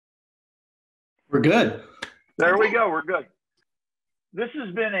We're good. There we go. We're good. This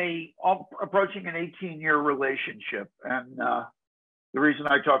has been approaching an 18-year relationship. And the reason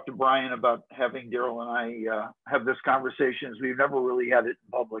I talked to Brian about having Darryl and I have this conversation is we've never really had it in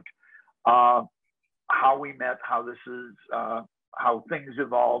public. How we met, how this is, how things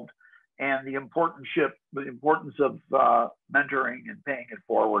evolved, and the importance of mentoring and paying it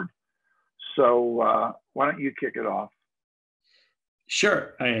forward. So why don't you kick it off?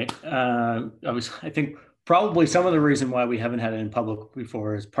 Sure. I think probably some of the reason why we haven't had it in public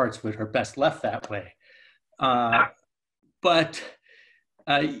before is parts of it are best left that way. But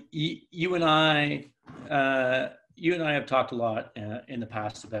you and I have talked a lot in the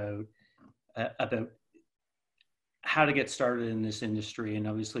past about how to get started in this industry, and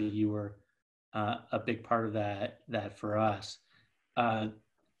obviously you were a big part of that for us.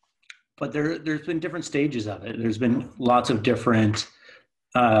 But there's been different stages of it. There's been lots of different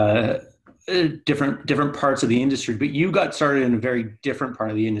parts of the industry, but you got started in a very different part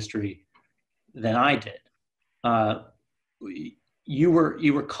of the industry than I did. You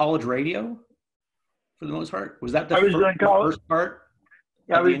were college radio for the most part. Was that the first part?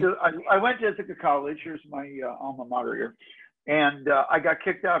 Yeah, I went to Ithaca College. Here's my alma mater here. And I got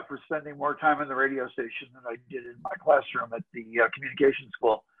kicked out for spending more time in the radio station than I did in my classroom at the communication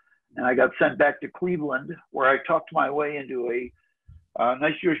school. And I got sent back to Cleveland, where I talked my way into a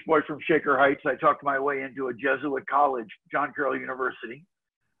nice Jewish boy from Shaker Heights. I talked my way into a Jesuit college, John Carroll University.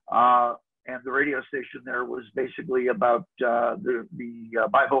 And the radio station there was basically about the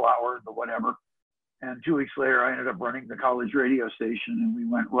Bible hour, the whatever. And 2 weeks later, I ended up running the college radio station, and we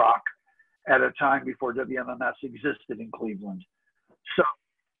went rock at a time before WMMS existed in Cleveland. So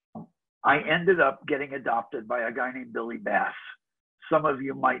I ended up getting adopted by a guy named Billy Bass. Some of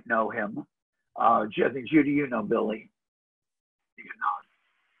you might know him. I think, Judy, you know Billy. You can nod.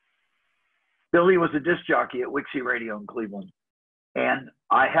 Billy was a disc jockey at Wixie Radio in Cleveland. And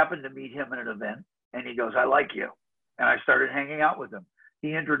I happened to meet him at an event, and he goes, "I like you." And I started hanging out with him.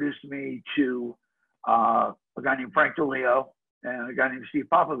 He introduced me to a guy named Frank DeLeo and a guy named Steve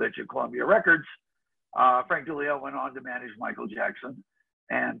Popovich at Columbia Records. Frank DeLeo went on to manage Michael Jackson,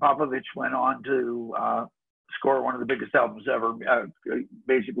 and Popovich went on to score one of the biggest albums ever,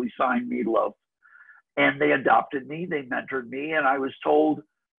 basically signed Meatloaf. And they adopted me, they mentored me, and I was told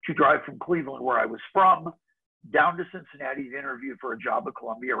to drive from Cleveland, where I was from, down to Cincinnati to interview for a job at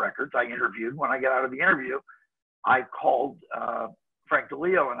Columbia Records. I interviewed. When I got out of the interview, I called Frank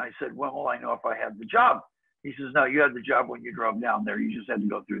DeLeo and I said, "When will I know if I had the job?" He says, "No, you had the job when you drove down there. You just had to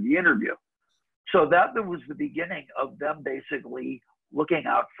go through the interview." So that was the beginning of them basically looking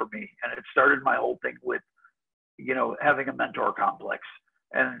out for me. And it started my whole thing with, having a mentor complex.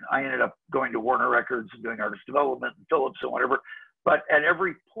 And I ended up going to Warner Records and doing artist development and Phillips and whatever. But at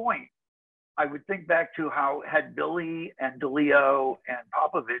every point, I would think back to how had Billy and DeLeo and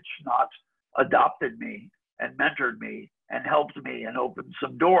Popovich not adopted me and mentored me and helped me and opened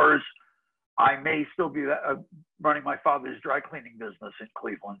some doors, I may still be running my father's dry cleaning business in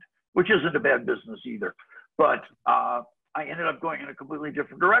Cleveland, which isn't a bad business either. But I ended up going in a completely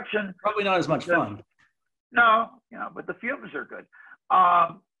different direction. Probably not as much fun. No, but the fumes are good.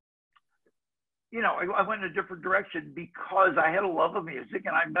 I went in a different direction because I had a love of music,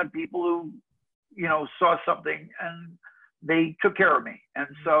 and I met people who, saw something and they took care of me.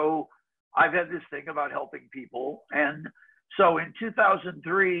 And so I've had this thing about helping people. And so in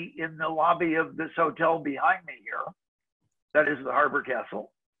 2003, in the lobby of this hotel behind me here, that is the Harbor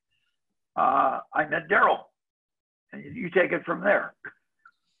Castle, I met Darryl. And you take it from there.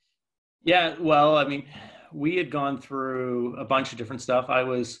 Yeah, well, I mean, we had gone through a bunch of different stuff. I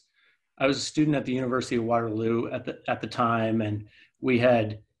was a student at the University of Waterloo at the time, and we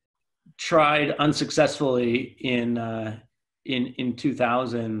had tried unsuccessfully in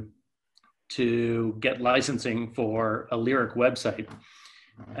 2000 to get licensing for a lyric website,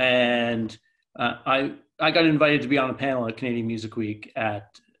 and I got invited to be on a panel at Canadian Music Week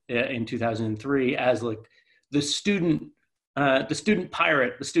in 2003 as like the student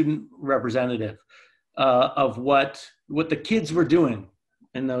pirate, the student representative of what the kids were doing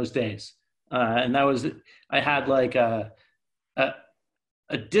in those days. And that was, I had like a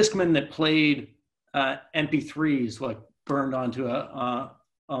Discman that played MP3s, like burned onto a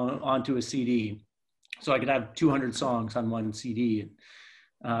CD, so I could have 200 songs on one CD.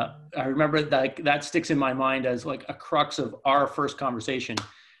 I remember that sticks in my mind as like a crux of our first conversation,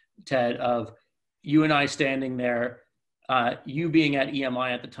 Ted, of you and I standing there, you being at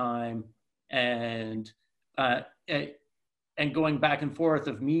EMI at the time, and going back and forth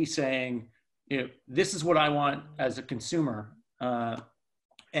of me saying, this is what I want as a consumer,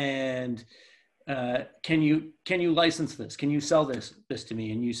 and can you license this? Can you sell this to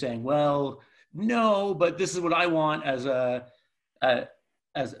me? And you saying, well, no, but this is what I want as a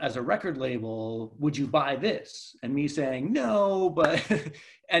as a record label. Would you buy this? And me saying no, but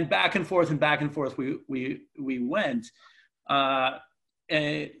and back and forth we went. And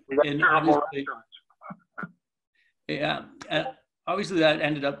obviously, yeah, obviously that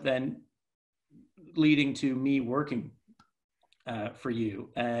ended up then leading to me working for you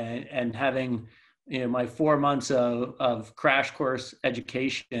and having my 4 months of crash course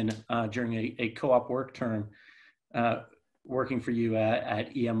education during a co-op work term working for you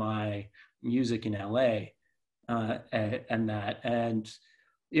at EMI Music in LA and that. And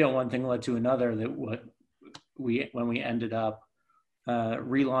one thing led to another, that when we ended up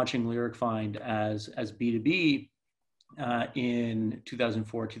relaunching LyricFind as B2B in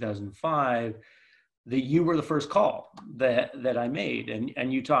 2004, 2005, that you were the first call that I made.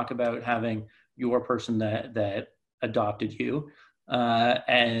 And you talk about having your person that adopted you.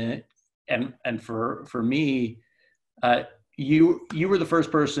 And for me, you were the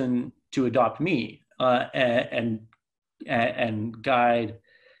first person to adopt me and guide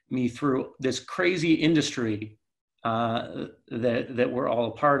me through this crazy industry that we're all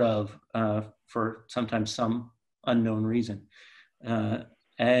a part of for sometimes some unknown reason. And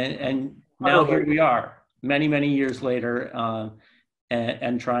now here we are, many years later,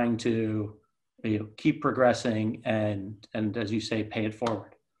 and trying to keep progressing and as you say, pay it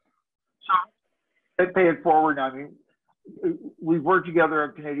forward. So pay it forward. I mean, we've worked together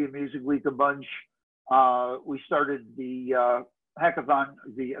at Canadian Music Week a bunch. We started the hackathon,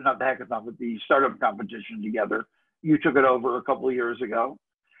 not the hackathon, but the startup competition together. You took it over a couple of years ago.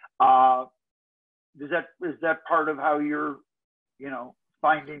 Is that part of how you're,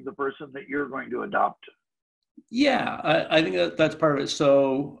 finding the person that you're going to adopt? Yeah, I think that's part of it.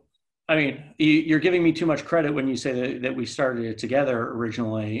 So, I mean, you're giving me too much credit when you say that we started it together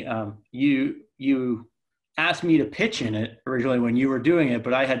originally. You asked me to pitch in it originally when you were doing it,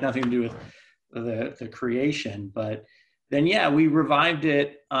 but I had nothing to do with the creation. But then, yeah, we revived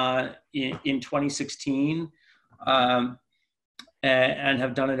it in 2016 and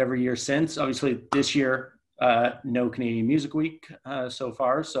have done it every year since. Obviously, this year, no Canadian Music Week so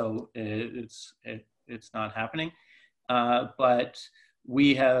far, so it's not happening. But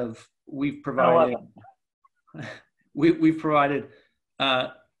we've provided we've provided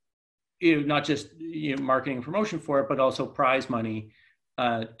not just marketing and promotion for it, but also prize money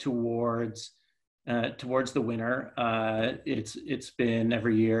towards the winner. It's been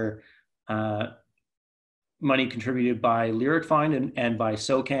every year money contributed by LyricFind and by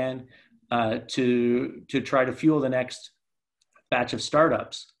SOCAN to try to fuel the next batch of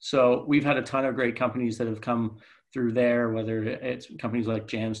startups. So we've had a ton of great companies that have come through there, whether it's companies like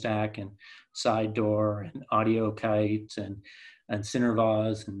Jamstack and Side Door and Audio Kite and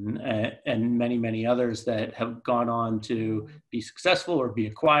Cinervaz and many others that have gone on to be successful or be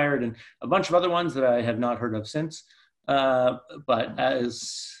acquired, and a bunch of other ones that I have not heard of since. But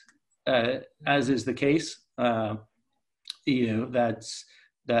as is the case, that's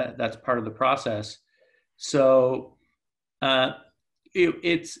part of the process. So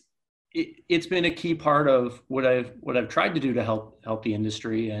it's been a key part of what I've tried to do to help the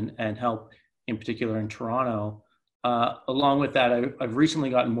industry and help in particular in Toronto. Along with that, I've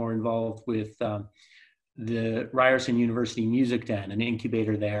recently gotten more involved with the Ryerson University Music Den, an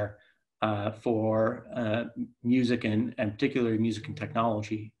incubator there for music and particularly music and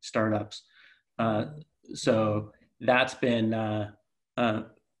technology startups. So that's been a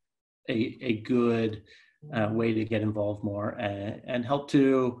good way to get involved more and help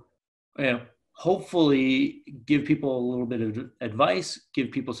to hopefully give people a little bit of advice,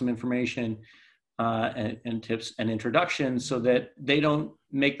 give people some information and tips and introductions so that they don't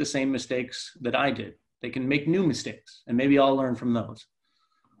make the same mistakes that I did. They can make new mistakes, and maybe I'll learn from those.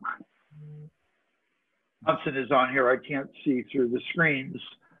 Hudson is on here. I can't see through the screens,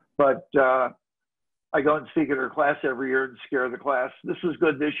 but I go and speak at her class every year and scare the class. This was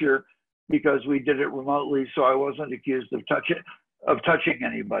good this year because we did it remotely, so I wasn't accused of touching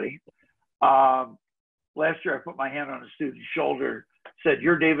anybody. Last year, I put my hand on a student's shoulder, said,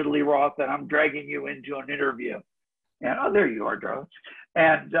 "You're David Lee Roth, and I'm dragging you into an interview." And, "Oh, there you are, darling."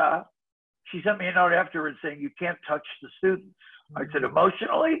 And she sent me a note afterwards saying, "You can't touch the students." I said,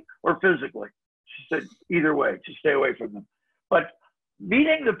 "Emotionally or physically?" She said, "Either way, just stay away from them." But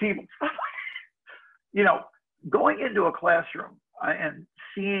meeting the people, going into a classroom and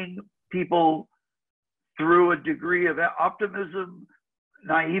seeing people through a degree of optimism,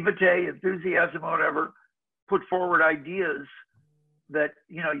 naivete, enthusiasm, whatever, put forward ideas that,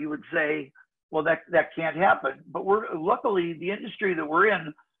 you would say, well, that can't happen. But luckily, the industry that we're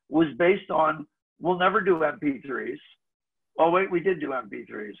in was based on, we'll never do MP3s. Oh, wait, we did do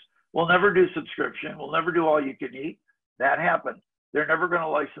MP3s. We'll never do subscription. We'll never do all you can eat. That happened. They're never going to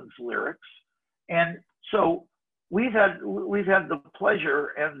license lyrics. And so we've had the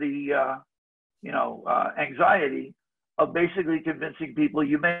pleasure and the, anxiety of basically convincing people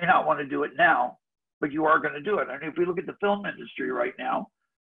you may not want to do it now, but you are going to do it. And if we look at the film industry right now,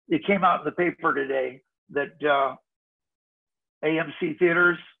 it came out in the paper today that AMC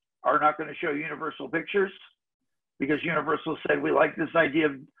theaters are not going to show Universal pictures because Universal said, we like this idea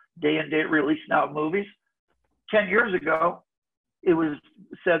of day and date release now of movies. 10 years ago, it was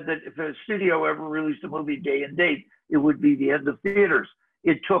said that if a studio ever released a movie day and date, it would be the end of theaters.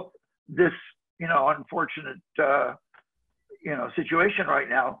 It took this, unfortunate, situation right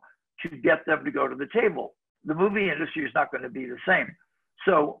now to get them to go to the table. The movie industry is not going to be the same.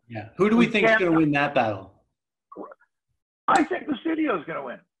 So yeah, who do we think is going to win that battle? I think the studio is going to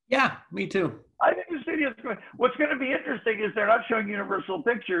win. Yeah, me too. I think the studio is going to win. What's going to be interesting is they're not showing Universal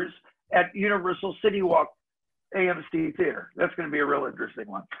pictures at Universal City Walk AMC Theater. That's going to be a real interesting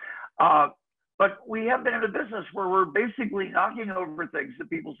one. But we have been in a business where we're basically knocking over things that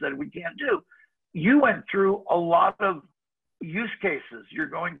people said we can't do. You went through a lot of use cases. You're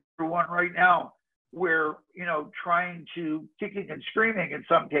going through one right now where, trying to kicking and screaming in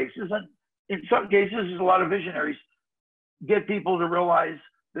some cases, and in some cases, there's a lot of visionaries, get people to realize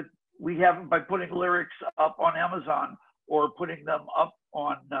that we haven't, by putting lyrics up on Amazon or putting them up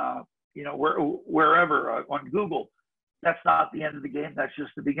on, wherever, on Google, that's not the end of the game. That's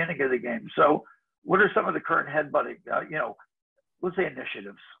just the beginning of the game. So what are some of the current headbutting, let's say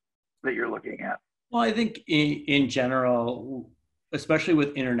initiatives that you're looking at? Well, I think in general, especially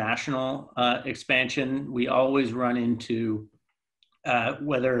with international expansion, we always run into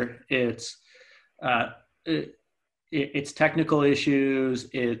whether it's technical issues,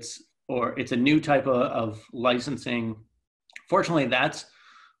 it's a new type of licensing. Fortunately, that's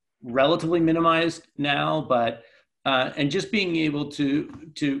relatively minimized now, but and just being able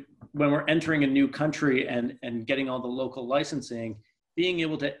to when we're entering a new country and getting all the local licensing, being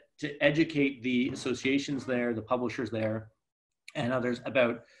able to educate the associations there, the publishers there, and others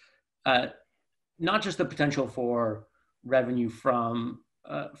about not just the potential for revenue from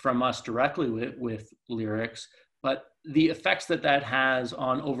us directly with lyrics, but the effects that has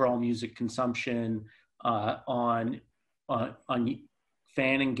on overall music consumption, on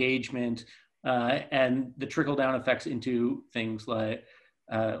fan engagement, and the trickle down effects into things like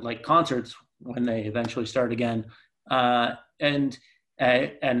concerts when they eventually start again, and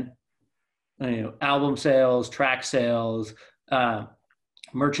album sales, track sales,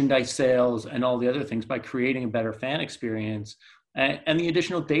 merchandise sales, and all the other things by creating a better fan experience, and the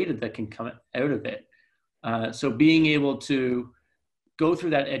additional data that can come out of it. So being able to go through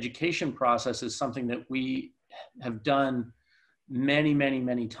that education process is something that we have done many, many,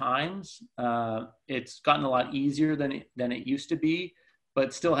 many times. It's gotten a lot easier than it used to be,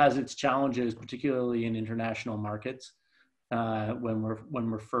 but still has its challenges, particularly in international markets. When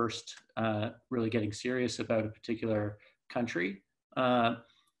we're first really getting serious about a particular country,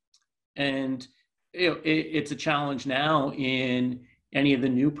 and it's a challenge now in any of the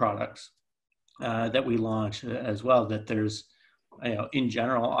new products that we launch as well. That there's, in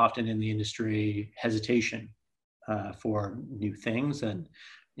general, often in the industry, hesitation for new things, and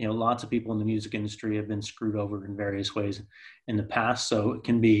lots of people in the music industry have been screwed over in various ways in the past. So it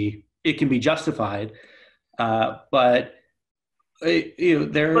can be justified, but. Let me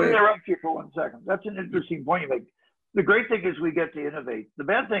interrupt you for 1 second. That's an interesting point you make. The great thing is we get to innovate. The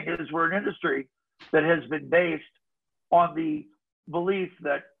bad thing is we're an industry that has been based on the belief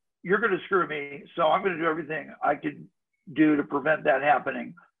that you're going to screw me, so I'm going to do everything I can do to prevent that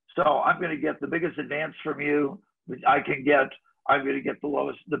happening. So I'm going to get the biggest advance from you that I can get. I'm going to get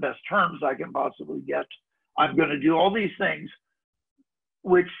the best terms I can possibly get. I'm going to do all these things,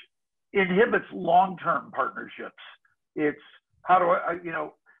 which inhibits long-term partnerships. It's how do I,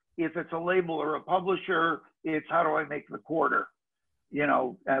 if it's a label or a publisher, it's how do I make the quarter,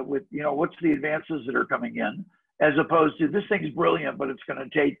 what's the advances that are coming in, as opposed to this thing's brilliant, but it's going to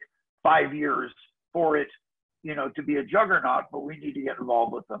take 5 years for it, to be a juggernaut, but we need to get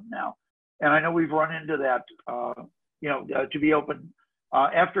involved with them now. And I know we've run into that, to be open,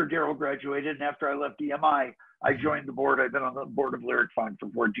 after Darryl graduated and after I left EMI, I joined the board. I've been on the board of LyricFind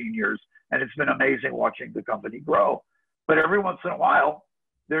for 14 years, and it's been amazing watching the company grow. But every once in a while,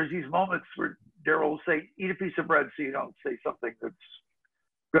 there's these moments where Darryl will say, eat a piece of bread so you don't say something that's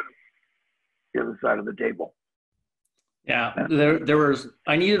good on the other side of the table. Yeah,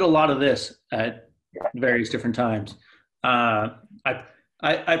 I needed a lot of this at various different times. Uh,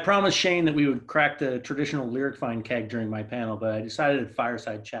 I promised Shane that we would crack the traditional LyricFind keg during my panel, but I decided that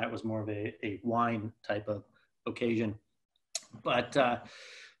Fireside Chat was more of a wine type of occasion. But uh,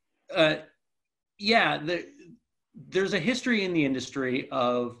 yeah, there's a history in the industry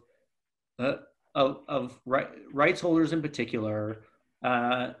uh, of rights holders in particular,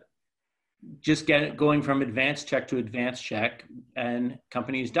 uh, just going from advanced check to advanced check and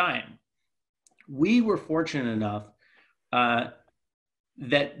companies dying. We were fortunate enough uh,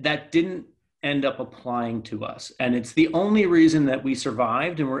 that didn't end up applying to us. And it's the only reason that we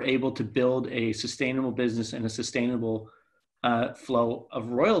survived and were able to build a sustainable business and a sustainable flow of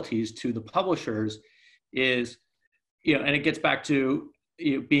royalties to the publishers is, and it gets back to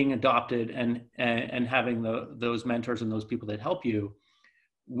being adopted and having those mentors and those people that help you.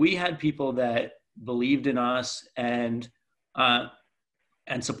 We had people that believed in us and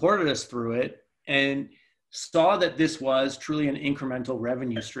supported us through it and saw that this was truly an incremental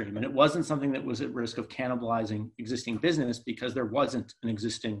revenue stream. And it wasn't something that was at risk of cannibalizing existing business because there wasn't an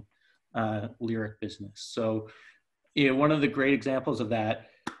existing lyric business. So one of the great examples of that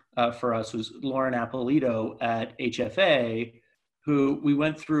for us was Lauren Apolito at HFA, who we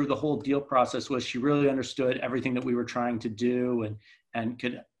went through the whole deal process with. She really understood everything that we were trying to do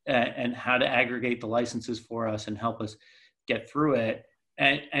and how to aggregate the licenses for us and help us get through it.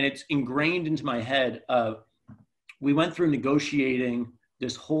 And it's ingrained into my head of, we went through negotiating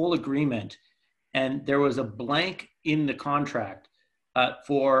this whole agreement and there was a blank in the contract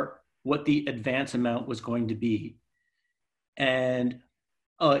for what the advance amount was going to be. And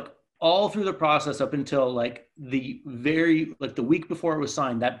all through the process up until the week before it was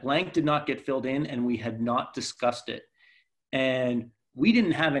signed, that blank did not get filled in and we had not discussed it. And we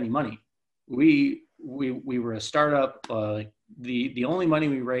didn't have any money. We were a startup. The only money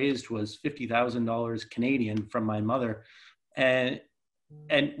we raised was $50,000 Canadian from my mother, and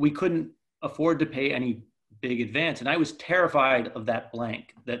we couldn't afford to pay any big advance. And I was terrified of that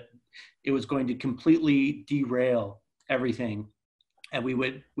blank, that it was going to completely derail everything, and we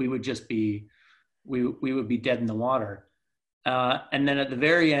would be dead in the water. And then at the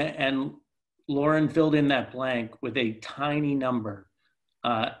very end, Lauren filled in that blank with a tiny number.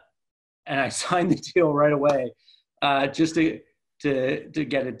 And I signed the deal right away, just to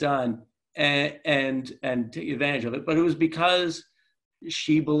get it done and take advantage of it. But it was because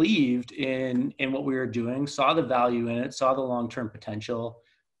she believed in what we were doing, saw the value in it, saw the long-term potential,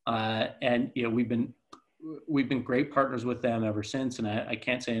 and we've been great partners with them ever since. And I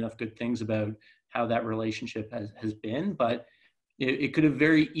can't say enough good things about how that relationship has been. But it could have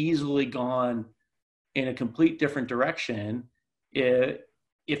very easily gone in a complete different direction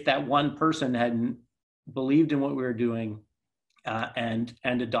if that one person hadn't believed in what we were doing and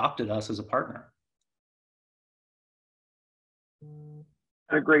adopted us as a partner.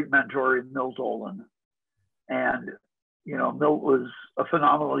 A great mentor in Milt Olin. And, Milt was a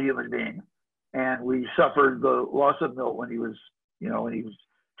phenomenal human being. And we suffered the loss of Milt when he was,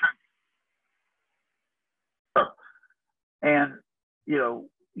 and,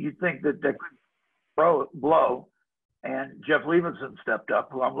 you'd think that could blow. And Jeff Levinson stepped up,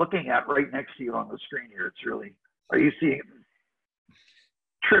 who I'm looking at right next to you on the screen here. It's really, are you seeing it?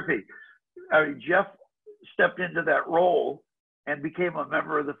 Trippy. I mean, Jeff stepped into that role and became a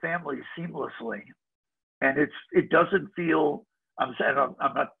member of the family seamlessly. And it doesn't feel, I'm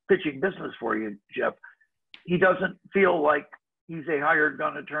not pitching business for you, Jeff. He doesn't feel like he's a hired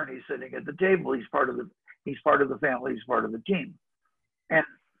gun attorney sitting at the table. He's part of the family, he's part of the team. And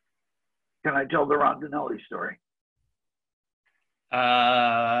can I tell the Ron Donnelly story?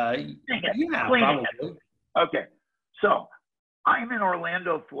 Yeah, probably. Okay, so I'm in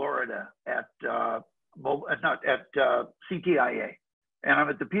Orlando, Florida at CTIA, and I'm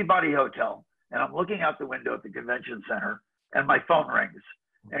at the Peabody Hotel, and I'm looking out the window at the convention center, and my phone rings,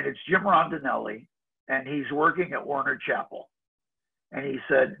 and it's Jim Rondinelli, and he's working at Warner Chappell, and he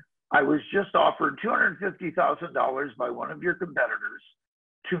said, I was just offered $250,000 by one of your competitors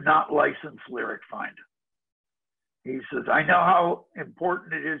to not license LyricFind. He says, I know how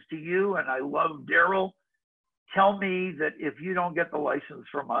important it is to you, and I love Darryl. Tell me that if you don't get the license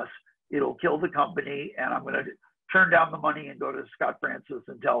from us, it'll kill the company, and I'm going to turn down the money and go to Scott Francis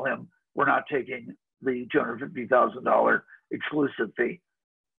and tell him we're not taking the $250,000 exclusive fee.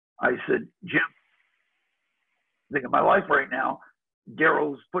 I said, Jim, I think of my life right now.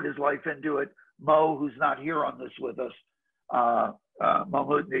 Darryl's put his life into it. Mo, who's not here on this with us, Mohammed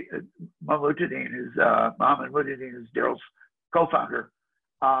Muttadeen is Darryl's co-founder.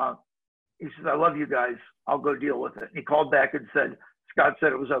 he says, I love you guys. I'll go deal with it. And he called back and said, Scott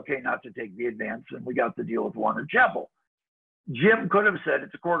said it was okay not to take the advance, and we got the deal with Warner Chappell. Jim could have said,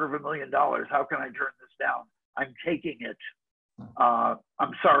 it's $250,000. How can I turn this down? I'm taking it.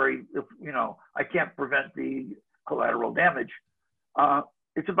 I'm sorry if, you know, I can't prevent the collateral damage.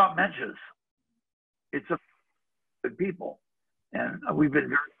 It's about mensches. It's a good people. And we've been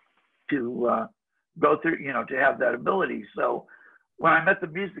very to go through, you know, to have that ability. So when I met the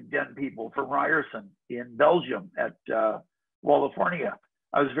Music Den people from Ryerson in Belgium at Wallafurnia,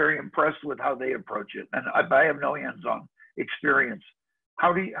 I was very impressed with how they approach it. And I have no hands-on experience.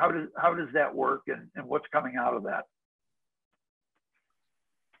 How does that work, and what's coming out of that?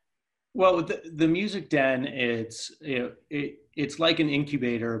 Well, the Music Den, it's like an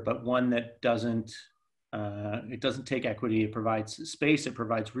incubator, but one that doesn't take equity. It provides space. It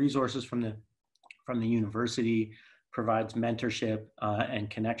provides resources from the university, provides mentorship and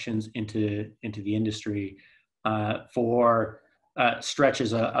connections into the industry for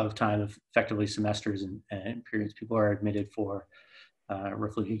stretches of time, effectively semesters and periods. People are admitted for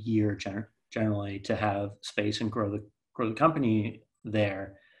roughly a year generally to have space and grow the company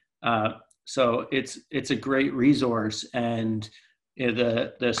there. So it's a great resource, and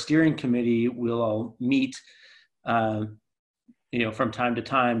the steering committee will all meet, from time to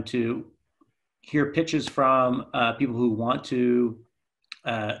time to hear pitches from people who want to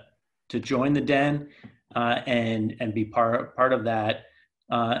join the Den and be part of that,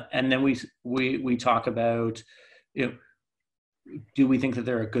 and then we talk about, do we think that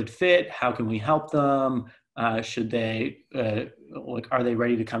they're a good fit? How can we help them? Should they, are they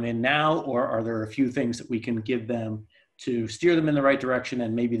ready to come in now, or are there a few things that we can give them to steer them in the right direction,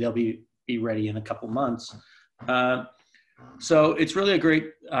 and maybe they'll be ready in a couple months? So it's really a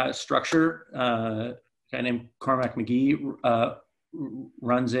great structure. A guy named Cormac McGee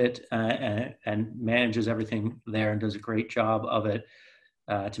runs it and manages everything there and does a great job of it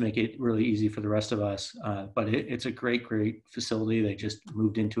to make it really easy for the rest of us. But it's a great facility. They just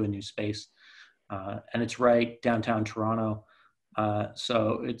moved into a new space. And it's right downtown Toronto.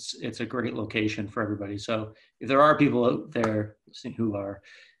 So it's a great location for everybody. So if there are people out there who are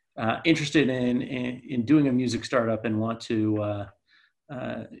interested in doing a music startup and want to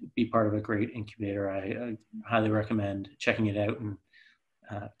be part of a great incubator, I highly recommend checking it out. And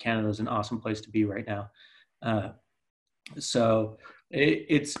Canada is an awesome place to be right now. So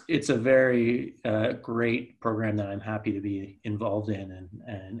it's a very great program that I'm happy to be involved in,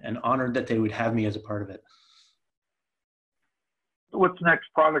 and honored that they would have me as a part of it. What's next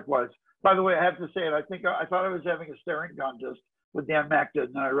product-wise? By the way, I have to say it. I thought I was having a staring contest with Dan Macda,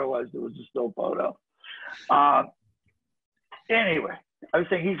 and then I realized it was a still photo. Anyway, I was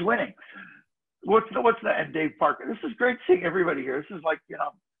saying he's winning. What's the and Dave Parker? This is great seeing everybody here. This is like,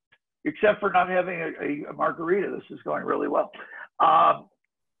 except for not having a margarita, this is going really well. And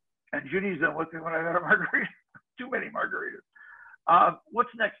Judy's been with me when I've had a margarita. Too many margaritas. What's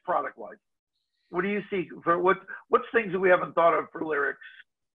next product-wise? What do you see for what's things that we haven't thought of for lyrics,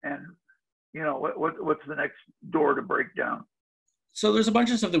 and what's the next door to break down? So there's a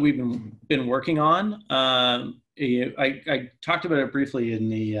bunch of stuff that we've been working on. I talked about it briefly in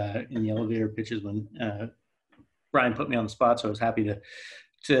the elevator pitches when Brian put me on the spot, so I was happy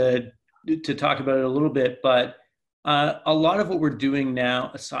to talk about it a little bit. But a lot of what we're doing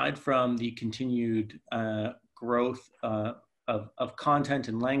now, aside from the continued growth of content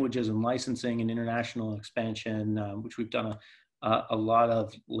and languages and licensing and international expansion, which we've done a lot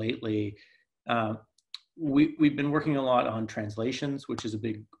of lately, we've been working a lot on translations, which is a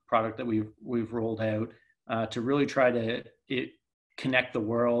big product that we've rolled out to really try to connect the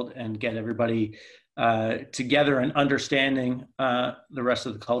world and get everybody together and understanding the rest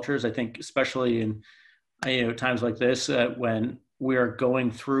of the cultures. I think especially in times like this, when we are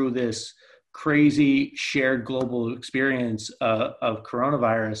going through this crazy shared global experience of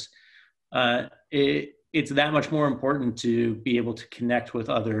coronavirus, it's that much more important to be able to connect with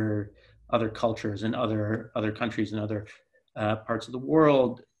other cultures and other countries and other parts of the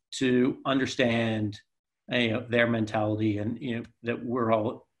world to understand their mentality, and that we're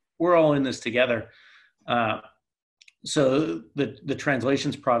all in this together. So the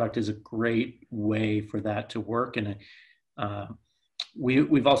translations product is a great way for that to work, and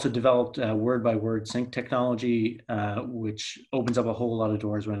we've also developed word-by-word sync technology, which opens up a whole lot of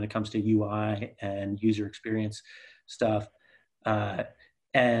doors when it comes to UI and user experience stuff,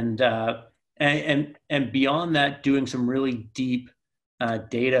 and beyond that, doing some really deep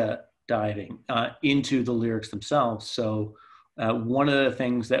data diving into the lyrics themselves. So one of the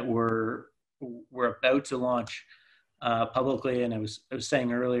things that we're about to launch publicly, and I was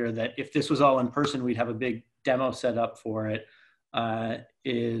saying earlier that if this was all in person, we'd have a big demo set up for it,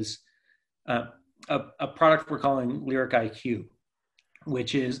 is a product we're calling Lyric IQ,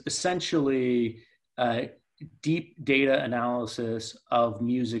 which is essentially deep data analysis of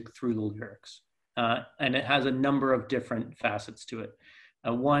music through the lyrics. And it has a number of different facets to it.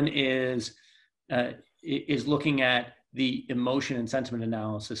 One is looking at the emotion and sentiment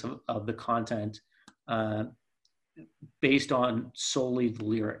analysis of the content based on solely the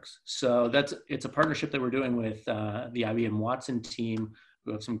lyrics. So it's a partnership that we're doing with the IBM Watson team,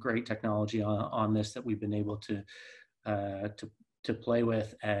 who have some great technology on this that we've been able to play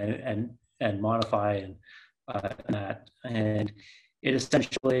with and modify and that. And it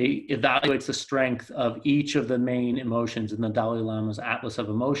essentially evaluates the strength of each of the main emotions in the Dalai Lama's Atlas of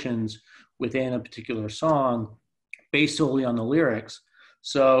Emotions within a particular song based solely on the lyrics.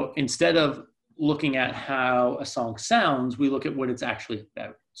 So instead of looking at how a song sounds, we look at what it's actually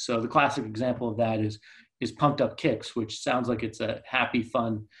about. So the classic example of that is Pumped Up Kicks, which sounds like it's a happy,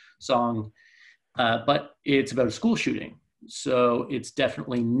 fun song, but it's about a school shooting. So it's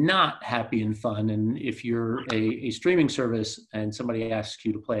definitely not happy and fun. And if you're a streaming service and somebody asks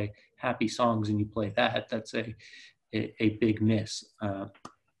you to play happy songs and you play that, that's a big miss.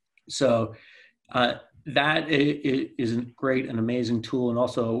 So that is a great and amazing tool, and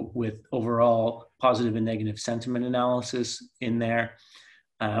also with overall positive and negative sentiment analysis in there.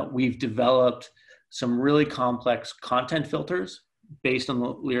 We've developed some really complex content filters based on the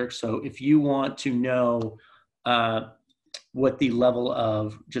lyrics. So if you want to know what the level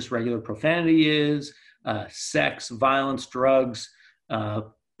of just regular profanity is, sex, violence, drugs,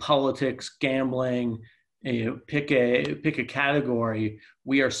 politics, gambling, pick a category.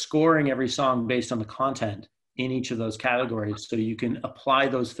 We are scoring every song based on the content in each of those categories. So you can apply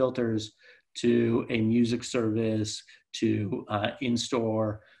those filters to a music service, to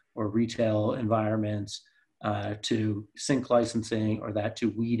in-store or retail environments, to sync licensing, or that to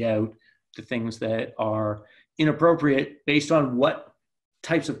weed out the things that are inappropriate based on what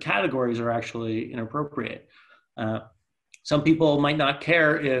types of categories are actually inappropriate. Some people might not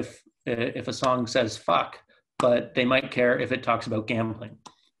care if a song says fuck, but they might care if it talks about gambling,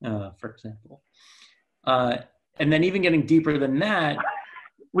 for example. And then even getting deeper than that.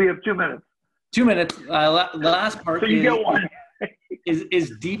 We have 2 minutes. 2 minutes. The last part so you get one.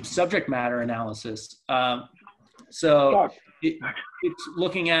 is deep subject matter analysis. So it's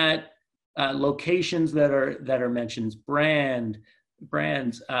looking at locations that are mentioned, brands,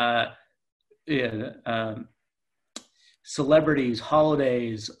 celebrities,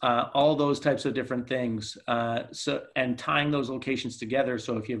 holidays, all those types of different things. And tying those locations together.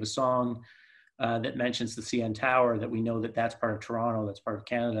 So if you have a song that mentions the CN Tower, that we know that that's part of Toronto, that's part of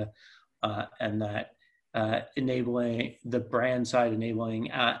Canada, and that enabling the brand side,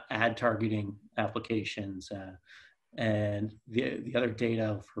 enabling ad targeting applications, and the other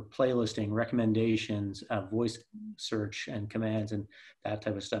data for playlisting, recommendations, voice search and commands, and that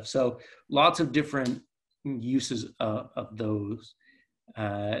type of stuff. So lots of different uses of those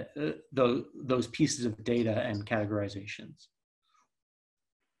pieces of data and categorizations.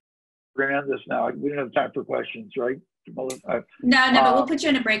 We're gonna end this now. We don't have time for questions, right? No, but we'll put you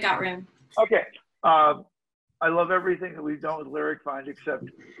in a breakout room. Okay. I love everything that we've done with LyricFind, except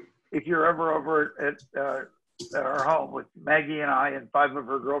if you're ever over at our home with Maggie and I and 5 of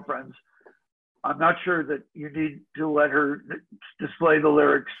her girlfriends, I'm not sure that you need to let her display the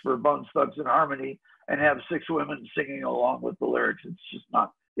lyrics for Bone Thugs and Harmony and have 6 women singing along with the lyrics. It's just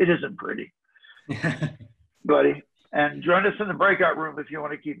not, it isn't pretty. Buddy. And join us in the breakout room if you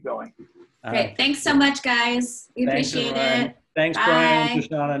want to keep going. Great. Thanks so much, guys. We appreciate it. Thanks, Bye. Brian,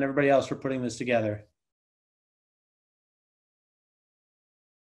 Shoshana, and everybody else for putting this together.